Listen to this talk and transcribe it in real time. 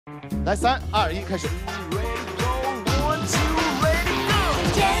来，3、2、1，开始。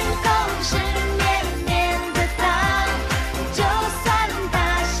天空是绵绵的糖，就算它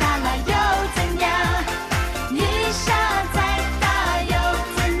下了又怎样？雨下再大又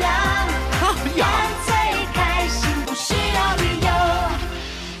怎样？干脆开心，不需要理由。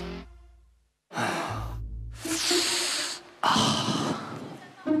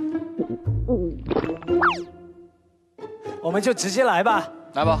我们就直接来吧。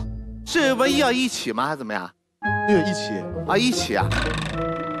来吧。是唯一要一起吗？还是怎么样？那个一起啊，一起啊。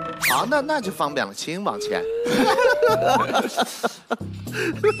好，那就方便了，请往前。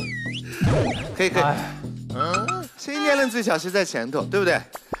可以。谁年龄最小谁在前头，对不对？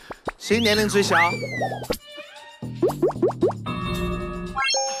谁年龄最小？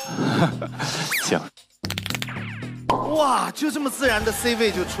行。哇，就这么自然的 C 位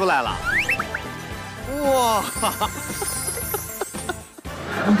就出来了。哇！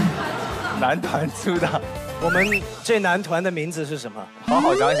男团出道，我们这男团的名字是什么？好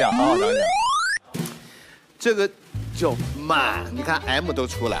好想想，好好想想。这个就 man， 你看 M 都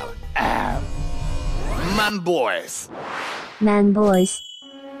出来了 ，Man Boys。Man Boys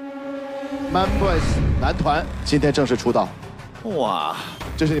男团今天正式出道。哇，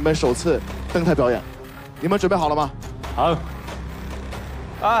这是你们首次登台表演，你们准备好了吗？好。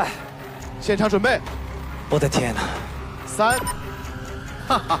哎，现场准备。我的天哪！3、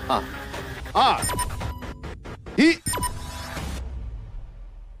2、1。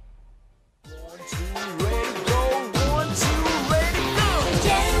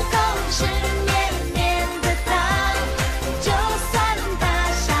天空是绵绵的糖，就算它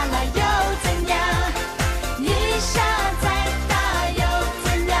下了又怎样？雨下再大又怎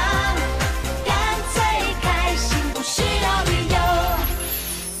样？干脆开心，不需要理由。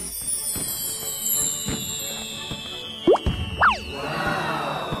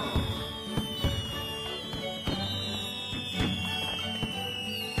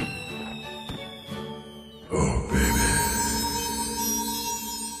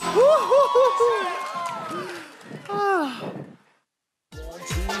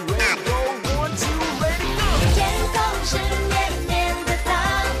天空是绵绵的糖，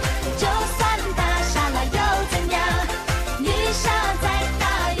就算它下了又怎样？雨下再大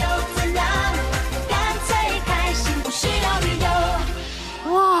又怎样？干脆开心，不需要理由。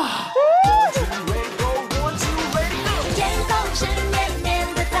哇！天空是绵绵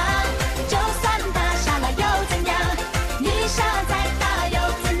的糖，就算它下了又怎样？雨下再大又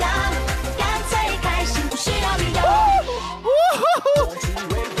怎样？干脆开心，不需要理由。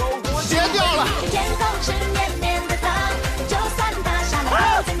歇掉了。天空是绵绵的糖，就算它下了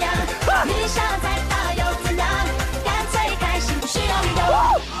又怎样？雨下再大又怎样？干脆开心，不需要理由。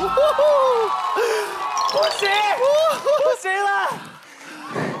不行，不行了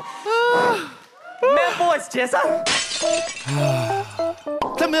！Man Boys 解散。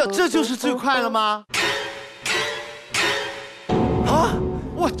但没有，这就是最快了吗？啊！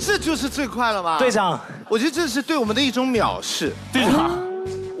哇，这就是最快了吗？队长，我觉得这是对我们的一种藐视。队长，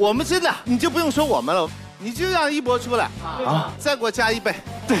我们真的，你就不用说我们了，你就让一博出来啊，再给我加1倍。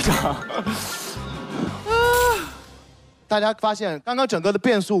队长。大家发现刚刚整个的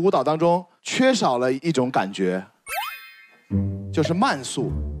变速舞蹈当中缺少了一种感觉，就是慢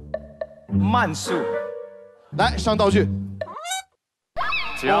速。慢速。来上道具。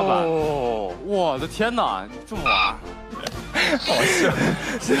只要吧。哦，我的天哪，你这么玩？好笑。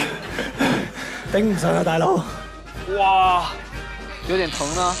顶唔順啊，大佬！哇，有点疼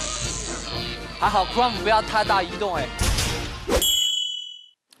呢。还好 Crum 不要太大移动哎。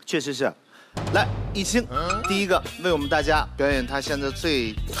确实是。来，一清，第一个为我们大家表演他现在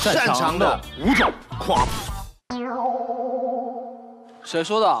最擅长的舞种。咵！谁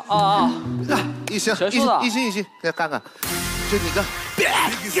说的啊？一清，谁说的？一清，来看看，就你个。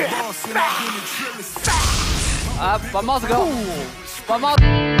啊，把帽子给我，把帽子。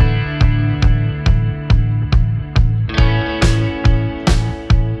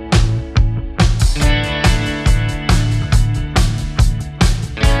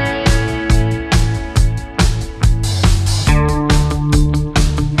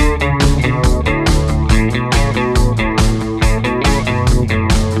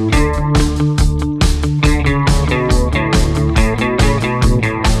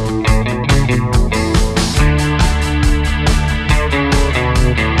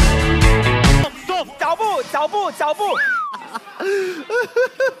脚步。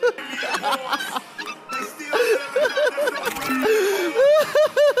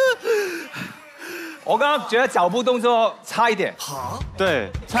我刚刚觉得脚步动作差一点，对，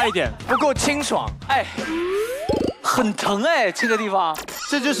差一点，不够清爽。哎，很疼哎，这个地方。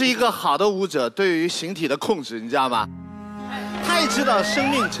这就是一个好的舞者对于形体的控制，你知道吗？他也知道生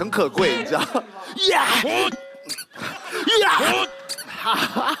命诚可贵，你知道吗？呀呀！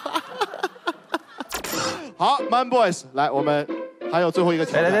好 ，Man Boys， 来，我们还有最后一个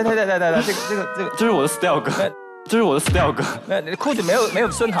挑战。来，这是我的 style 歌，这是我的 style 歌。你的裤子没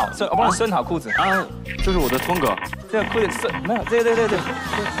有顺好，我帮你顺好裤子啊，这是我的风格。这个裤子顺没有？对，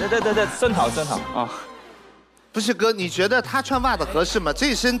顺好啊。不是哥，你觉得他穿袜子合适吗？这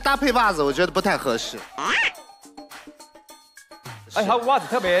一身搭配袜子，我觉得不太合适。哎，他袜子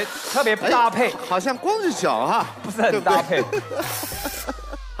特别搭配，好像光着脚哈，不是很搭配。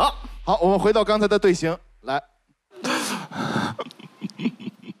好，我们回到刚才的队形，来，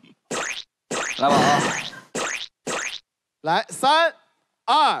来吧啊！来，3、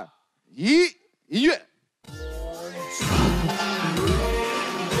2、1，音乐。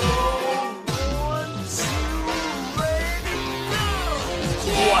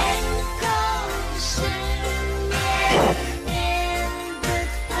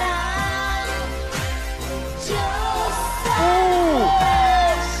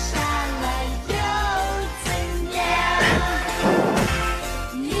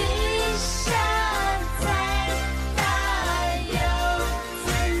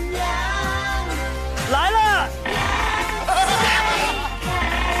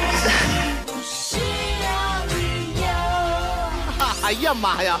哎呀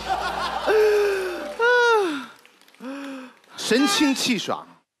妈呀！神清气爽。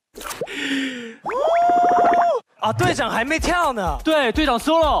啊，队长还没跳呢。对，队长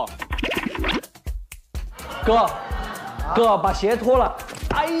solo。哥，把鞋脱了。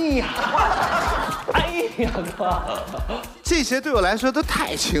哎呀，哥，这些对我来说都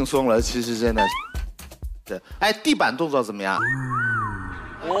太轻松了，其实真的。对，哎，地板动作怎么样？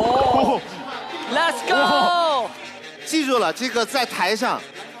哦 ，Let's go！ 记住了，这个在台上，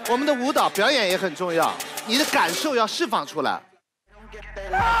我们的舞蹈表演也很重要，你的感受要释放出来。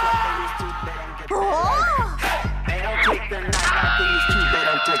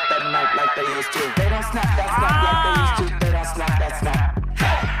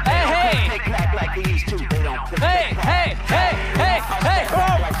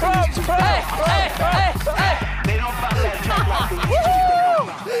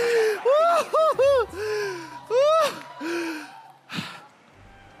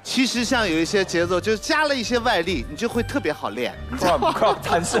其实像有一些节奏，就是加了一些外力，你就会特别好练。Crom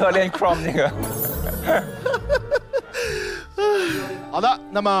很适合练 Crom 那个。好的，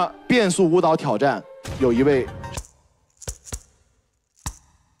那么变速舞蹈挑战有一位。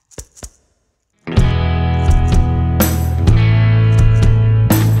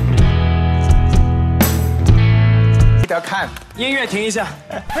记得看音乐停一下，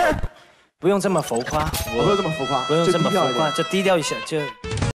不用这么浮夸，不用这么浮夸，不用这么浮夸，就就低调一下，就。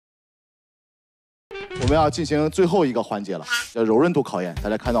我们要进行最后一个环节了，叫柔韧度考验。大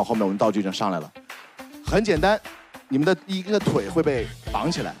家看到后面我们道具已经上来了，很简单，你们的一个腿会被绑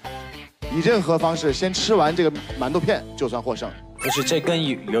起来，以任何方式先吃完这个馒头片就算获胜。不是，这跟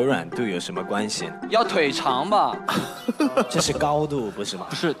柔软度有什么关系？要腿长吧？这是高度，不是吗？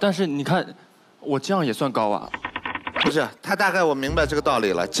不是，但是你看，我这样也算高啊。不是，他大概我明白这个道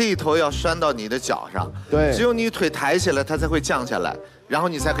理了。这一头要拴到你的脚上，对，只有你腿抬起来，它才会降下来，然后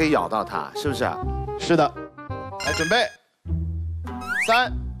你才可以咬到它，是不是？是的。来，准备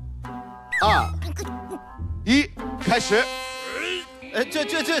，3、2、1，开始。哎，这，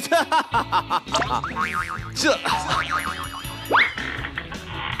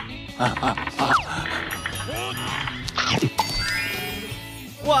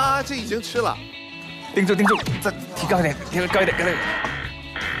哇，这已经吃了。盯住，再提高一点，高一点。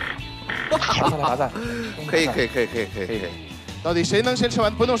马上，可以。到底谁能先吃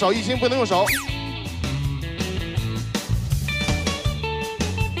完？不动手，一心不能用手。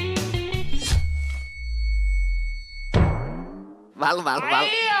完了！哎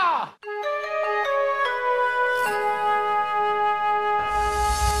呀！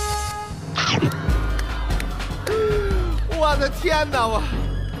我的天哪！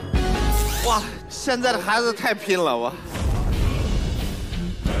哇！现在的孩子太拼了，我。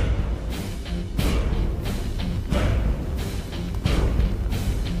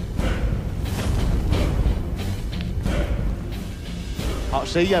好，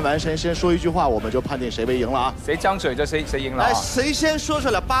谁验完谁先说一句话，我们就判定谁为赢了啊！谁张嘴就谁赢了。来，谁先说出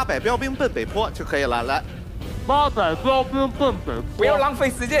来800标兵奔北坡就可以了。来，800标兵奔北坡。不要浪费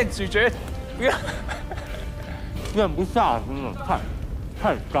时间咀嚼，不要。咽不下，真的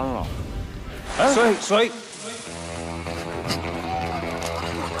太干了。所以。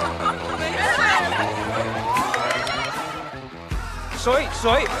我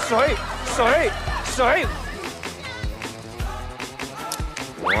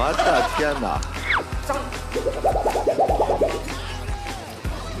的天哪！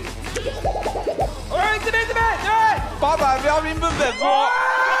哎，这边，对，800标兵奔北坡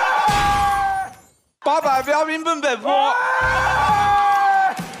，800标兵奔北坡。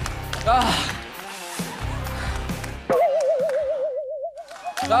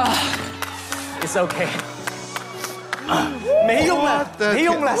It's okay。没用了，没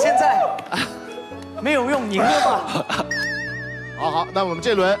用了，现在没有用，赢了吧？好，那我们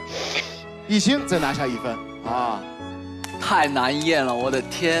这轮艺兴再拿下1分啊！太难验了，我的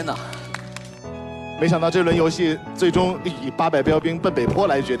天哪！没想到这轮游戏最终以800标兵奔北坡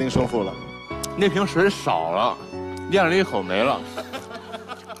来决定胜负了。那瓶水少了，咽了一口没了。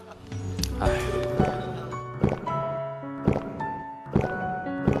哎。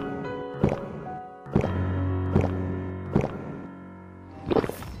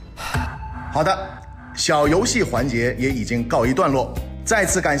好的，小游戏环节也已经告一段落。再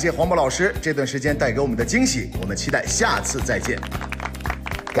次感谢黄渤老师这段时间带给我们的惊喜，我们期待下次再见。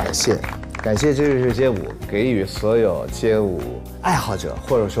感谢这就是街舞，给予所有街舞爱好者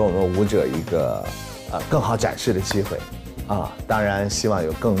或者说我们舞者一个更好展示的机会啊！当然希望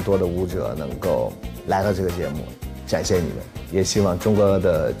有更多的舞者能够来到这个节目，展现你们，也希望中国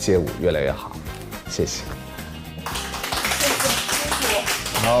的街舞越来越好。谢谢。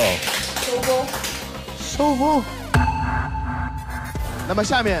好。收工。那么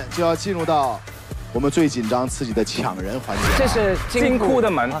下面就要进入到我们最紧张刺激的抢人环节。这是金库的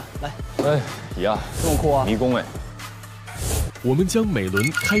门，来，哎呀，这么酷啊！迷宫哎。我们将每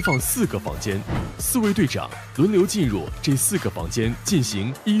轮开放4个房间，4位队长轮流进入这4个房间进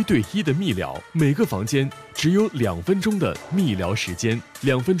行1对1的密聊，每个房间只有2分钟的密聊时间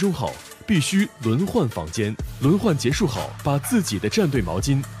，2分钟后必须轮换房间，轮换结束后，把自己的战队毛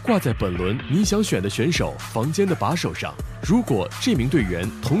巾挂在本轮你想选的选手房间的把手上。如果这名队员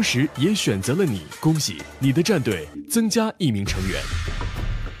同时也选择了你，恭喜你的战队增加1名成员。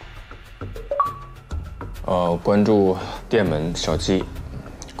关注电门小鸡，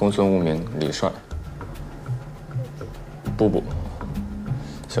公孙无名李帅，布布，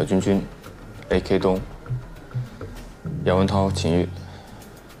小君君 ，AK 东，杨文涛秦玉。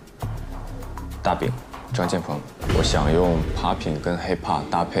大饼，张建鹏，我想用 popping 跟 hip hop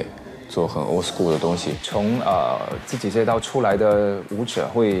搭配，做很 old school 的东西。从自己这道出来的舞者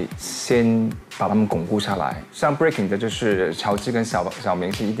会先把他们巩固下来，像 breaking 的就是乔治跟小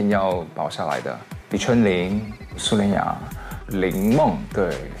明是一定要保下来的，李春林、苏莲雅、林梦，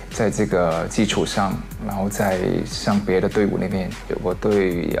对，在这个基础上，然后再向别的队伍那边，我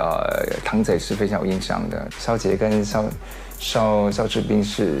对唐仔是非常有印象的，肖杰跟邵志斌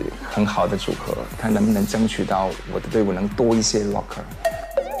是很好的组合，看能不能争取到我的队伍能多一些 rocker。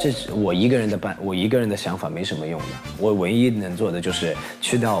这是我一个人的想法没什么用的，我唯一能做的就是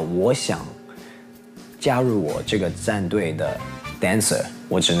去到我想加入我这个战队的 dancer，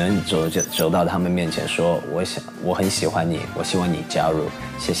 我只能走到他们面前说，我很喜欢你，我希望你加入，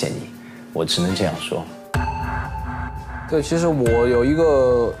谢谢你，我只能这样说。对，其实我有一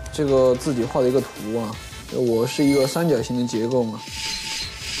个这个自己画的一个图啊。我是一个三角形的结构嘛，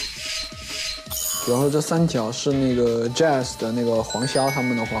比方说这3条是那个 jazz 的那个黄潇他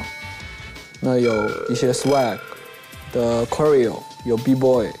们的话，那有一些 swag 的 choreo， 有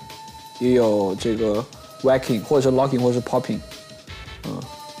b-boy， 也有这个 wacking 或者是 locking 或者是 popping，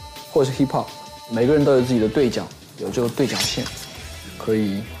 或者是 hip hop， 每个人都有自己的对角，有这个对角线，可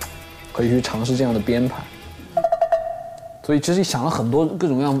以去尝试这样的编排，所以其实想了很多各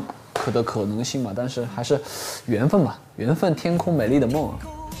种各样的可能性嘛，但是还是缘分吧，缘分天空美丽的梦。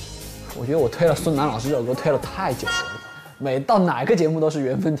我觉得我推了孙楠老师这首歌推了太久了，每到哪个节目都是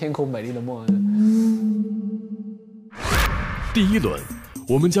缘分天空美丽的梦。第1轮，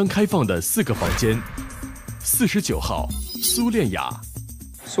我们将开放的4个房间：49号苏恋雅，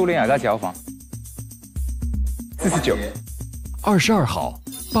苏恋雅在交房，49。22号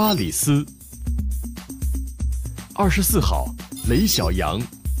巴里斯，24号雷小阳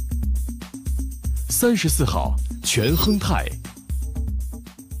，34号全亨泰。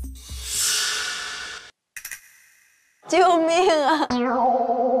救命啊！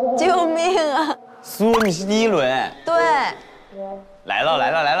救命啊！苏，你是第1轮。对。来了。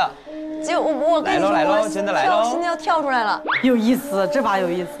我跟你说，来喽，真的来喽！我心跳跳出来了。有意思，这把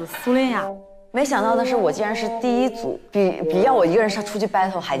有意思。苏恋雅，没想到的是，我竟然是第1组，比要我一个人上出去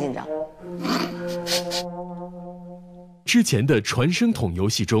battle 还紧张。之前的传声筒游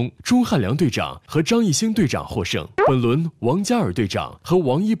戏中，钟汉良队长和张艺兴队长获胜。本轮王嘉尔队长和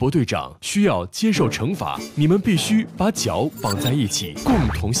王一博队长需要接受惩罚，你们必须把脚绑在一起，共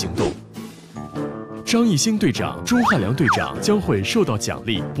同行动。张艺兴队长、钟汉良队长将会受到奖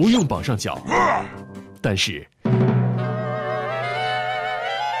励，不用绑上脚，但是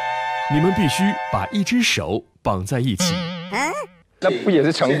你们必须把一只手绑在一起。那不也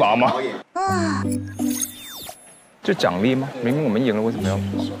是惩罚吗？就奖励吗？明明我们赢了，为什么要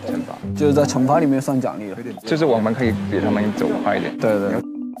惩罚？就是在惩罚里面算奖励了。就是我们可以比他们走快一点。对对。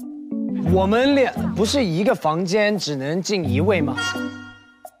我们俩不是一个房间只能进一位吗？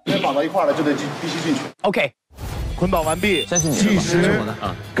因为绑到一块了，就得必须进去。OK， 捆绑完毕，计时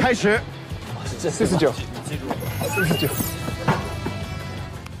开始。49。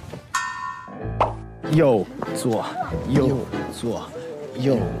右左右左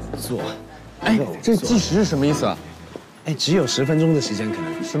右左。哎，这计时是什么意思啊？哎，只有10分钟的时间，可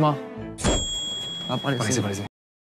能是吗？啊，不好意思。